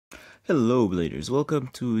Hello Bladers, welcome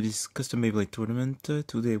to this custom Beyblade tournament.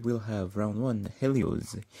 Today we'll have round 1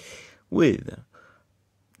 Heli0 with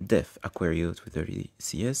Def Aquario 230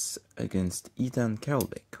 CS against Ethan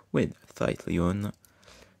Cowlbeck with Scythe Leone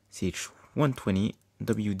CH120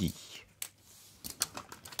 WD.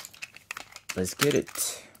 Let's get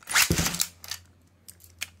it.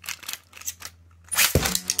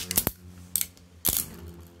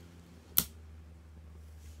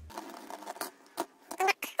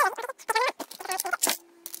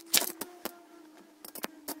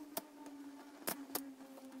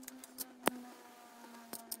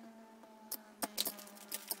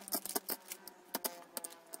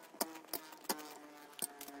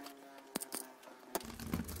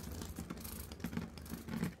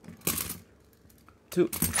 Two.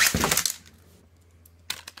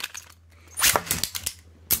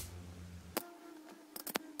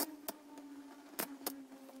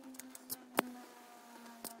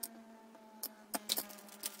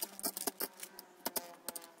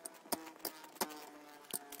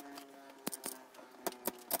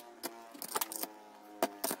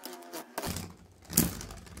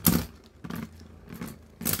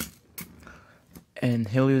 And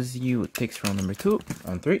Heli0 takes round number 2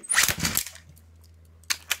 on 3.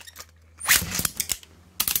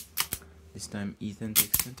 This time Ethan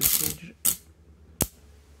takes center stage.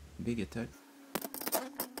 Big attack.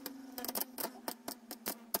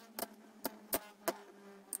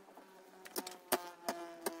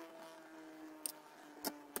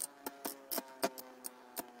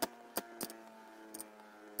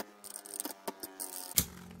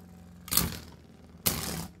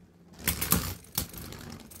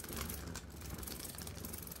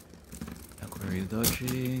 Aquario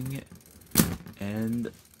dodging,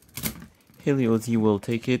 and Heli0 will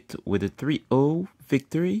take it with a 3-0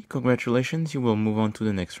 victory. Congratulations, you will move on to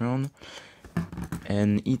the next round.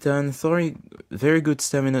 And Ethan, sorry, very good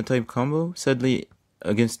stamina type combo. Sadly,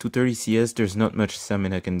 against 230 CS, there's not much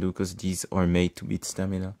stamina I can do because these are made to beat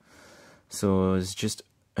stamina. So it's just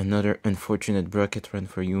another unfortunate bracket run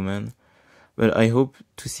for you, man. But I hope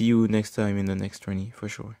to see you next time in the next tourney, for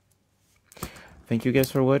sure. Thank you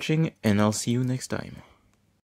guys for watching, and I'll see you next time.